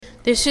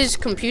This is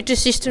Computer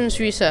Systems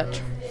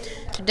Research.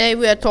 Today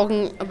we are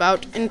talking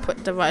about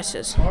input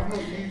devices.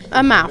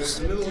 A mouse.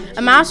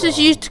 A mouse is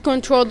used to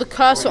control the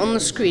cursor on the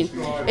screen.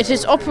 It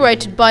is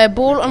operated by a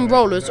ball and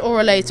rollers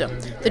or a laser.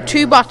 The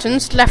two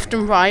buttons, left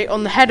and right,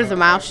 on the head of the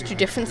mouse do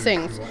different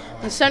things.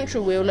 The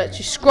central wheel lets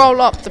you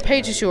scroll up the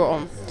pages you are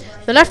on.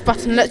 The left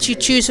button lets you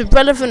choose a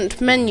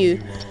relevant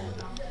menu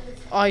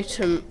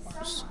item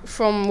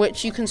from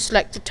which you can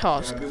select a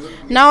task.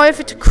 Now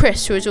over to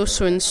Chris, who is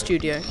also in the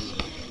studio.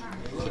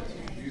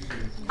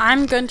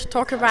 I'm going to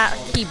talk about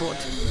a keyboard.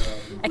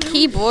 A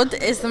keyboard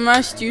is the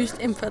most used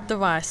input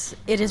device.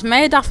 It is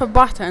made up of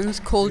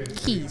buttons called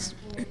keys.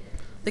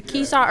 The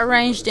keys are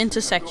arranged into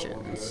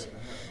sections.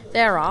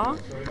 There are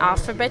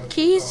alphabet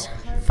keys,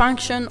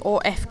 function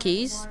or F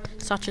keys,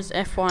 such as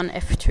F1,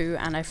 F2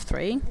 and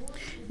F3,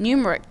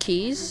 numeric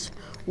keys,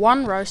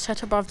 one row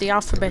set above the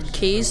alphabet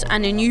keys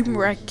and a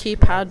numeric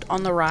keypad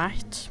on the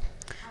right,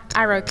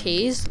 arrow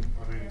keys,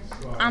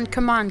 and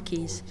command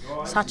keys,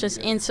 such as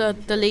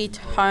insert, delete,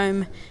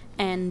 home,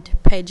 and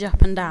page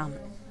up and down.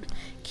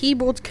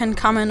 Keyboards can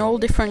come in all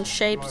different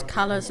shapes,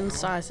 colors, and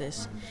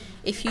sizes.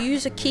 If you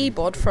use a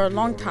keyboard for a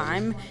long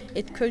time,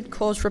 it could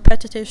cause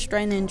repetitive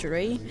strain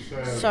injury,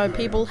 so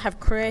people have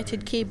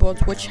created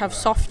keyboards which have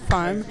soft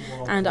foam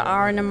and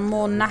are in a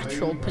more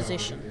natural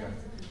position.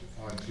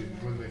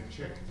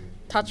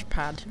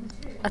 Touchpad.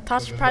 A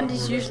touchpad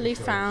is usually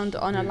found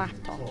on a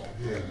laptop.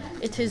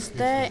 It is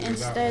there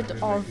instead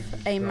of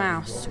a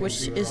mouse,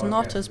 which is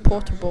not as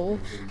portable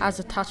as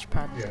a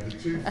touchpad.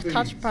 A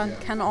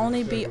touchpad can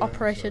only be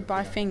operated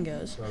by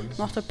fingers,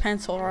 not a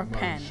pencil or a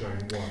pen.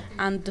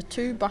 And the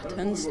two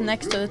buttons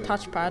next to the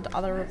touchpad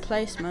are the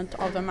replacement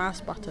of the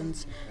mouse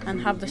buttons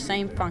and have the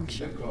same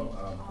function.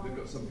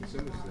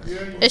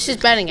 This is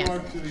Ben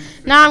again.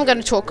 Now I'm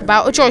going to talk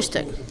about a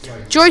joystick.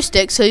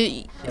 Joysticks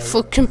are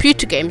for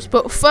computer games,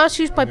 but first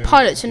used by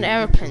pilots in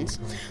aeroplanes.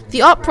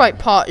 The upright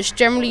part is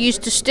generally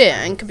used to steer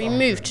and can be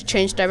moved to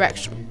change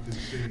direction.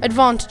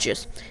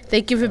 Advantages.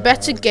 They give a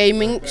better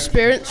gaming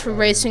experience for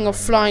racing or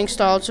flying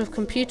styles of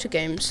computer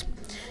games.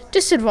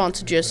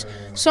 Disadvantages.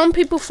 Some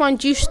people find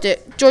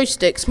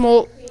joysticks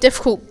more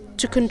difficult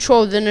to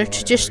control than a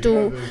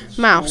traditional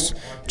mouse.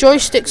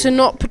 Joysticks are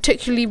not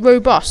particularly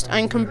robust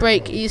and can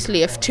break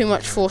easily if too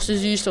much force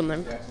is used on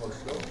them.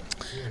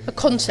 A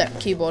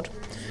concept keyboard.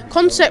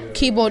 Concept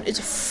keyboard is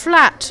a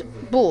flat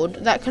board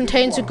that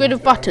contains a grid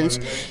of buttons.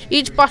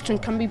 Each button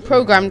can be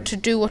programmed to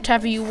do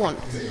whatever you want.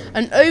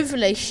 An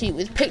overlay sheet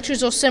with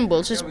pictures or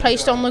symbols is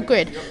placed on the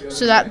grid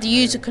so that the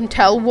user can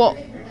tell what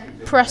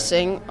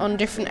pressing on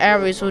different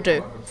areas will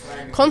do.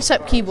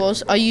 Concept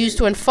keyboards are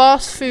used when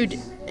fast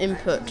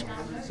input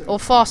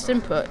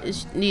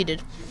is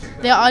needed.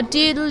 They are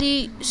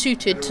ideally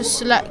suited to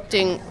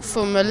selecting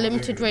from a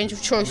limited range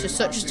of choices,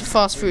 such as the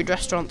fast food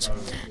restaurants.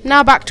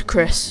 Now back to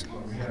Chris.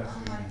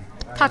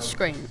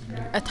 Touchscreen.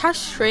 A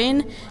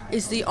touchscreen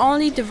is the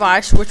only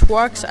device which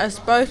works as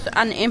both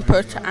an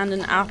input and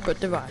an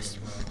output device.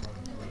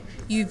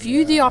 You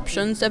view the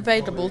options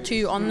available to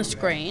you on the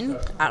screen,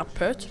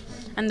 output,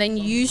 and then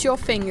use your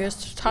fingers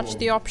to touch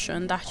the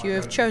option that you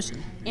have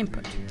chosen,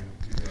 input.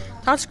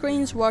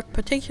 Touchscreens work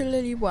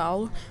particularly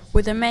well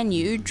with a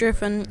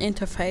menu-driven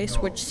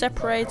interface which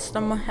separates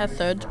the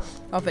method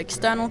of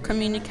external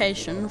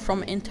communication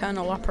from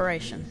internal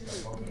operation.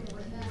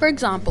 For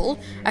example,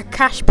 a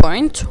cash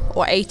point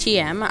or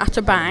ATM at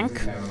a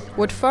bank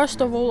would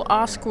first of all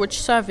ask which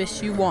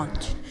service you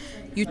want.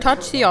 You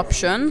touch the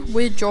option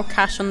with your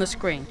cash on the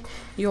screen.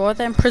 You are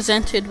then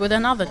presented with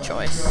another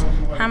choice.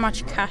 How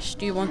much cash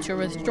do you want to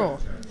withdraw?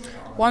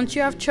 Once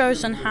you have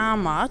chosen how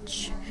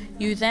much,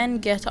 you then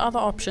get other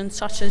options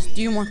such as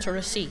do you want a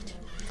receipt?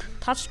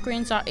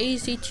 Touchscreens are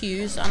easy to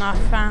use and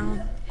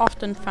are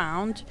often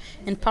found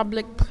in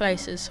public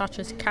places such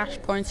as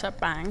cash points at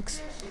banks,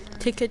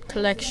 ticket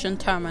collection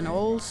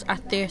terminals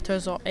at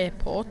theatres or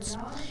airports,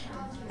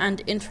 and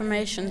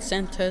information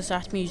centres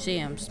at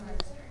museums.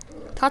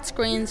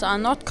 Touchscreens are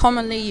not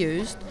commonly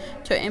used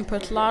to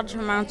input large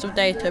amounts of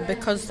data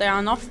because they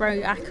are not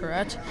very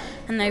accurate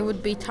and they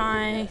would be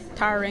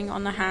tiring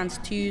on the hands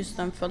to use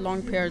them for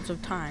long periods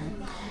of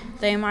time.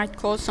 They might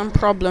cause some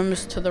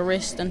problems to the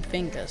wrist and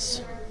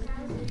fingers.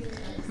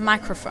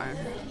 Microphone.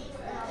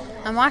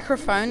 A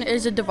microphone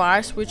is a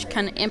device which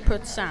can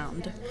input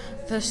sound.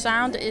 The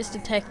sound is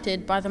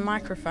detected by the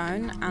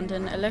microphone and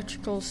an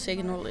electrical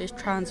signal is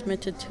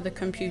transmitted to the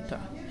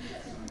computer.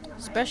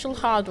 Special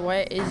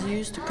hardware is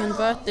used to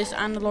convert this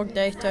analog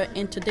data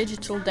into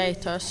digital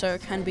data so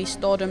it can be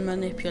stored and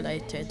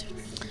manipulated.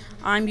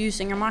 I'm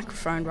using a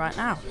microphone right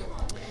now.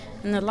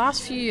 In the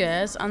last few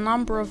years, a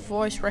number of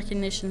voice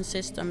recognition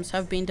systems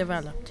have been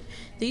developed.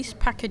 These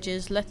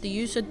packages let the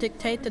user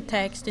dictate the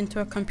text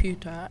into a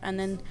computer and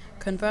then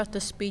convert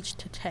the speech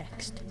to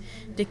text.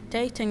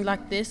 Dictating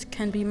like this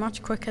can be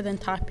much quicker than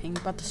typing,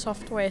 but the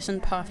software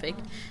isn't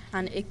perfect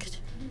and it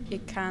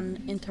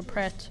can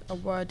interpret a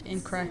word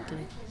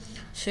incorrectly.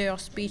 So your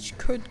speech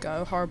could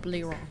go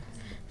horribly wrong.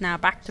 Now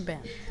back to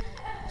Ben.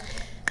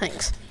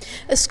 Thanks.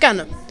 A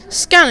scanner.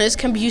 Scanners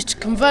can be used to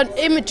convert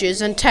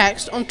images and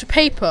text onto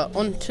paper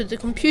onto the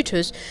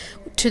computers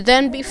to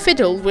then be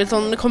fiddled with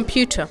on the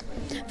computer.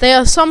 They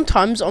are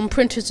sometimes on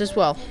printers as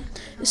well.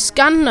 A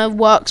scanner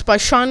works by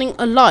shining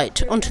a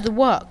light onto the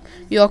work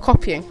you are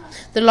copying.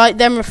 The light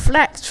then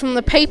reflects from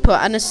the paper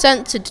and a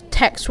sensor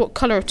detects what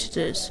colour it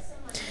is.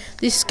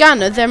 The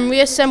scanner then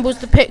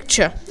reassembles the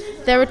picture.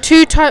 There are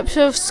two types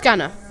of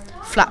scanner,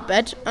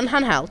 flatbed and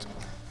handheld.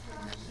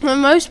 The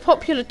most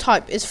popular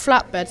type is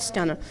flatbed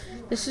scanner.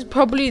 This is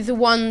probably the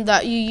one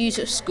that you use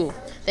at school.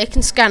 They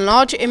can scan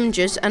larger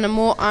images and are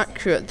more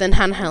accurate than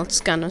handheld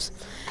scanners.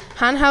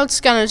 Handheld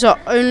scanners are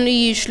only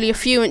usually a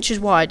few inches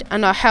wide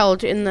and are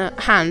held in the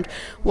hand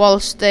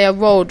whilst they are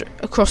rolled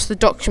across the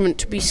document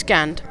to be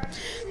scanned.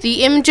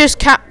 The images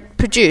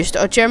produced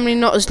are generally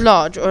not as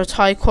large or as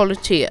high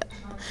quality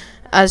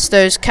as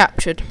those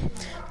captured.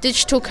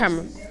 Digital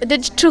camera. A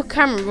digital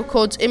camera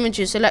records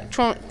images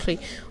electronically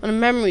on a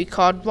memory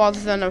card rather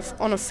than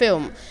on a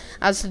film,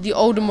 as the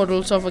older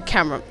models of a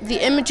camera.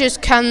 The images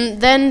can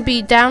then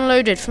be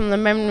downloaded from the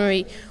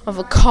memory of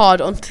a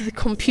card onto the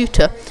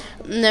computer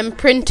and then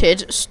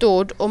printed,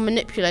 stored or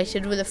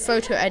manipulated with a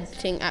photo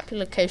editing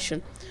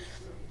application.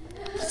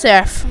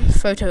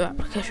 Photo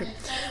application.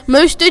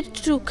 Most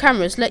digital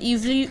cameras let you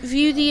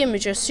view the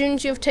image as soon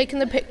as you have taken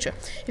the picture.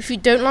 If you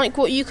don't like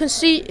what you can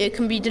see, it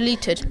can be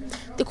deleted.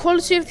 The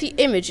quality of the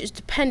image is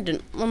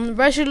dependent on the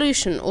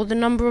resolution or the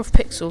number of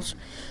pixels.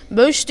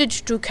 Most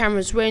digital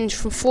cameras range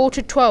from 4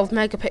 to 12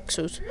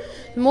 megapixels.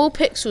 The more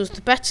pixels,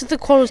 the better the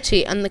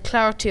quality and the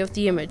clarity of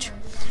the image.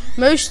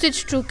 Most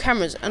digital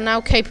cameras are now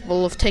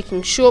capable of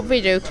taking short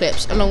video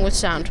clips along with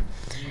sound.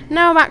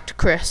 Now back to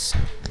Chris.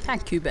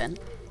 Thank you, Ben.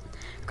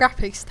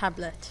 Graphics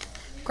tablet.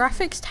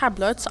 Graphics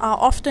tablets are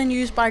often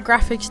used by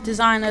graphics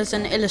designers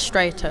and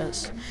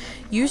illustrators.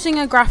 Using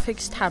a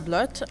graphics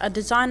tablet, a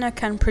designer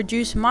can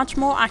produce much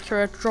more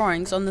accurate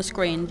drawings on the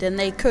screen than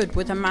they could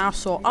with a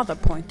mouse or other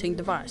pointing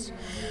device.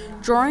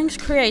 Drawings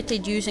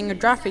created using a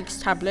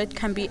graphics tablet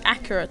can be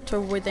accurate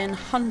to within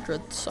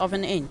hundredths of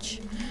an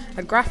inch.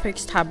 A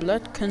graphics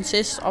tablet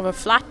consists of a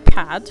flat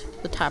pad,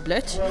 the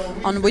tablet,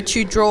 on which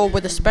you draw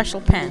with a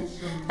special pen.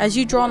 As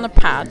you draw on the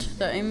pad,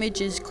 the image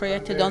is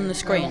created on the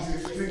screen.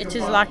 It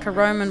is like a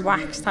Roman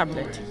wax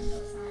tablet.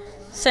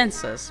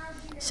 Sensors.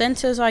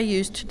 Sensors are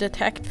used to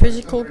detect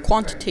physical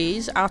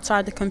quantities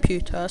outside the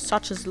computer,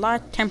 such as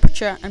light,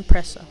 temperature, and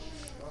pressure.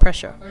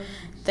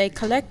 They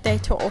collect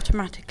data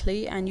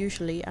automatically and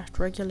usually at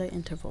regular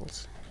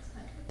intervals.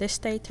 This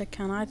data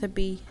can either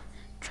be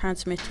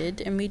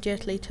transmitted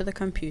immediately to the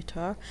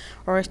computer,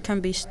 or it can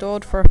be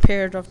stored for a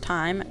period of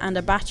time and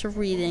a batch of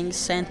readings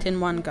sent in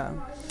one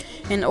go.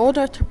 In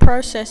order to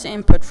process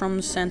input from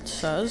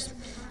sensors,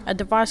 a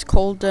device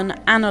called an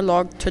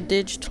analog to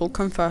digital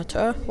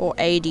converter, or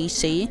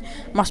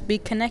ADC, must be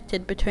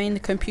connected between the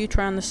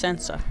computer and the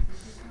sensor.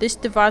 This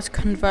device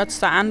converts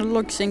the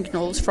analog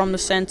signals from the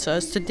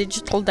sensors to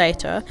digital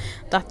data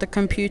that the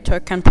computer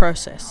can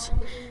process.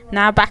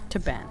 Now back to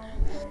Ben.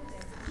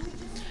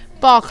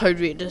 Barcode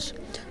readers.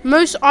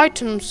 Most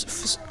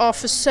items are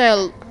for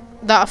sale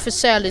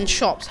in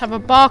shops have a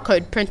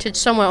barcode printed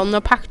somewhere on the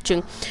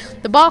packaging.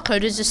 The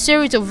barcode is a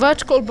series of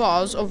vertical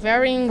bars of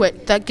varying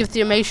width that give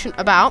the information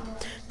about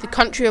the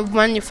country of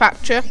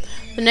manufacture,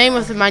 the name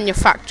of the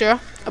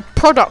manufacturer, a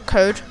product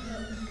code.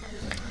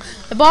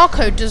 The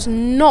barcode does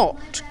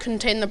not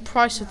contain the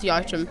price of the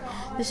item.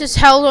 This is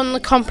held on the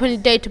company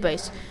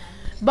database.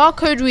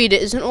 Barcode reader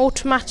is an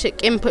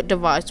automatic input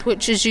device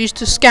which is used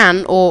to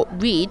scan or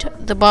read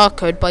the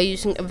barcode by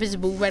using a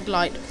visible red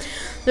light.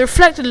 The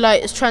reflected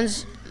light is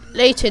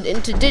translated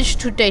into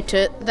digital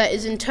data that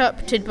is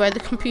interpreted by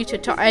the computer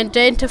to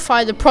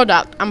identify the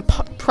product and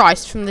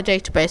price from the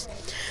database.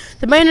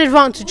 The main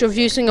advantage of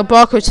using a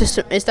barcode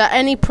system is that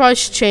any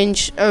price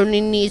change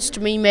only needs to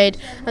be made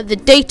at the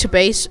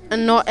database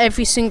and not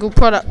every single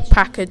product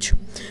package.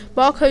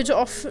 Barcodes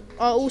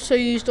are also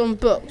used on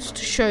books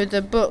to show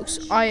the book's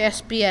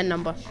ISBN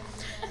number.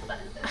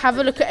 Have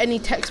a look at any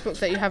textbook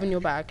that you have in your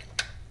bag.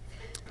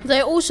 They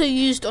are also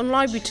used on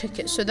library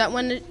tickets so that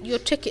when your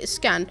ticket is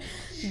scanned,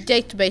 the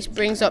database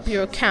brings up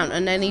your account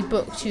and any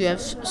books you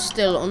have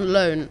still on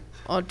loan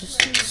are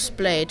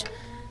displayed.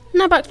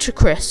 Now back to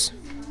Chris.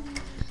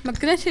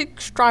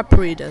 Magnetic stripe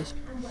readers.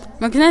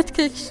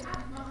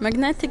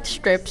 Magnetic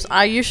strips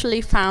are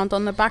usually found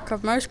on the back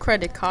of most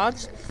credit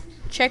cards,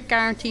 check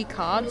guarantee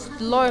cards,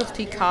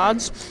 loyalty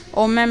cards,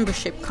 or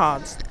membership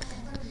cards.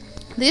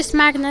 This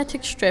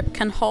magnetic strip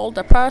can hold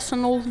a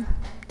personal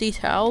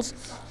details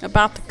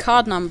about the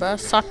card number,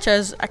 such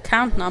as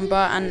account number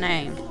and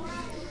name.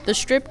 The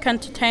strip can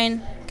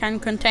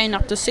contain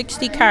up to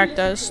 60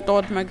 characters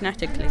stored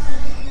magnetically.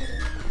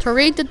 To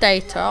read the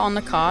data on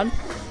the card,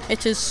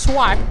 it is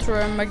swiped through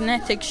a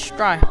magnetic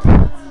stripe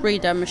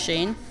reader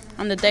machine,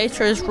 and the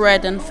data is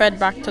read and fed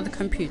back to the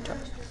computer.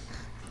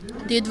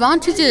 The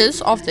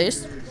advantages of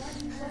this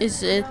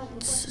is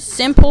it's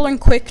simple and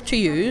quick to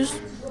use,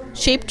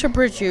 cheap to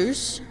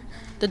produce,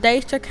 the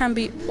data can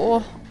be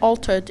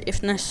altered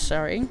if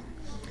necessary,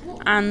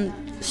 and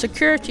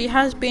Security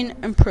has been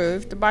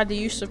improved by the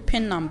use of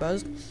PIN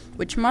numbers,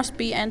 which must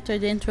be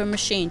entered into a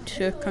machine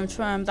to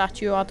confirm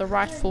that you are the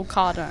rightful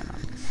card owner.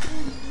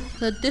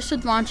 The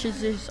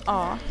disadvantages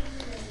are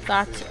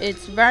that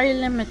it's very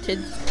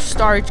limited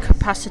storage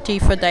capacity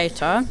for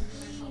data.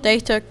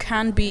 Data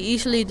can be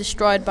easily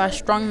destroyed by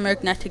strong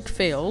magnetic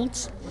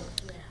fields,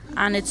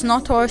 and it's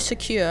not always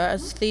secure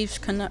as thieves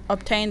can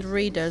obtain the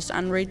readers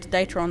and read the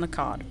data on the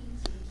card.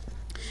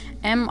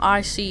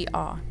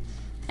 MICR.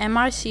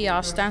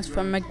 MICR stands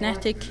for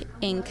Magnetic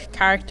Ink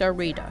Character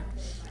Reader.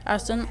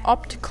 As an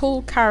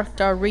optical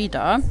character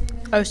reader,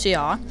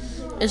 OCR,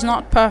 is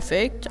not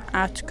perfect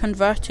at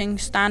converting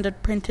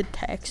standard printed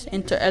text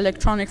into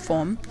electronic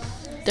form,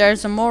 there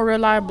is a more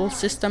reliable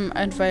system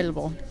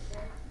available.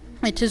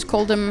 It is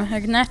called a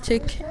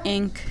Magnetic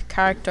Ink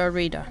Character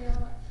Reader.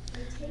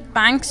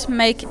 Banks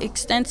make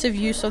extensive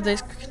use of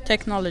this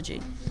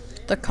technology.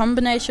 The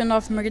combination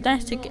of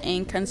magnetic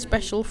ink and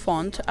special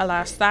font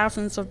allows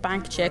thousands of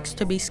bank checks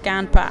to be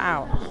scanned per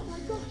hour.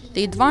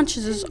 The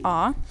advantages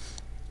are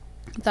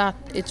that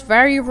it's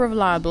very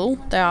reliable,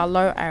 there are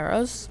low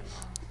errors,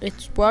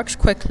 it works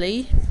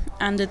quickly,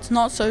 and it's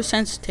not so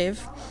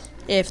sensitive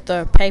if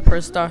the paper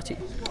is dirty.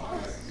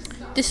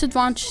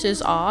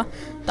 Disadvantages are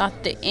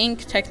that the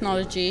ink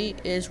technology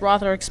is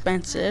rather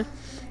expensive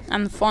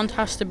and the font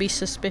has to be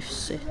specific.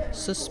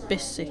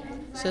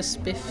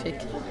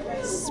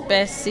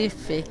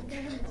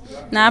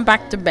 Now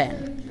back to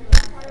Ben.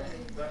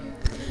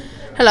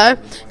 Hello,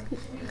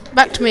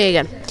 back to me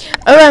again.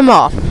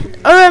 OMR.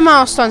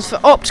 OMR stands for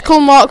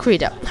Optical Mark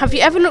Reader. Have you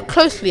ever looked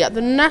closely at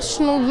the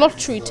National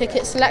Lottery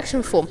ticket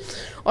selection form?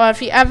 Or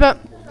have you ever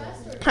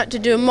had to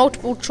do a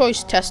multiple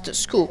choice test at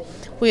school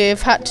where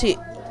you've had to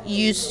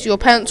use your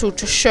pencil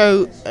to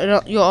show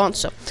your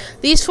answer?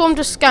 These forms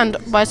are scanned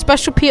by a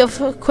special piece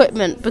of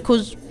equipment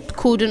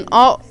called an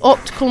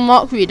optical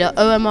mark reader,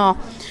 OMR.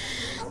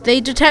 They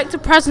detect the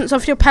presence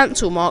of your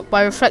pencil mark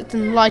by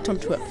reflecting light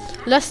onto it.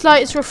 Less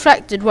light is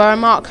reflected where a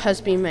mark has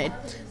been made.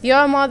 The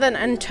OMR then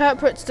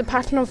interprets the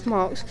pattern of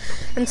marks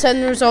and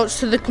sends the results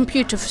to the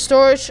computer for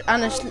storage,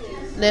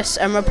 analysis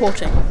and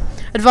reporting.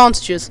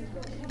 Advantages.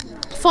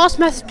 Fast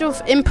method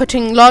of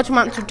inputting large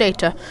amounts of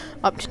data,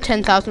 up to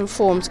 10,000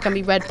 forms can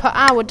be read per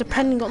hour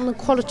depending on the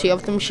quality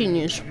of the machine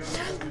used.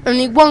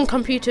 Only one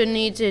computer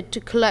needed to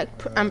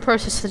collect and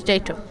process the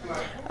data.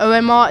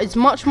 OMR is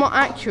much more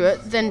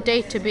accurate than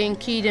data being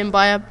keyed in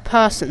by a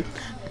person.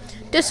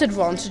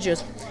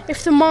 Disadvantages.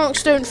 If the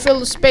marks don't fill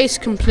the space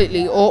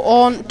completely or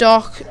aren't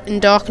dark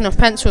enough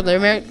pencil,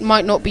 they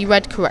might not be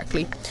read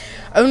correctly.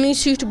 Only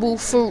suitable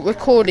for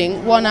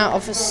recording one out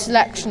of a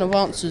selection of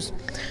answers.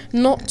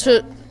 Not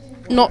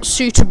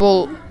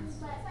suitable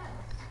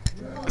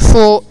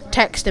for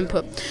text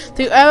input.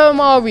 The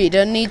OMR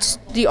reader needs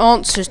the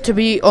answers to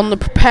be on the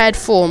prepared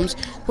forms,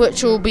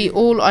 which will be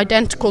all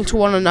identical to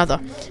one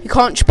another. You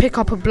can't just pick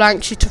up a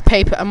blank sheet of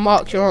paper and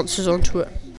mark your answers onto it.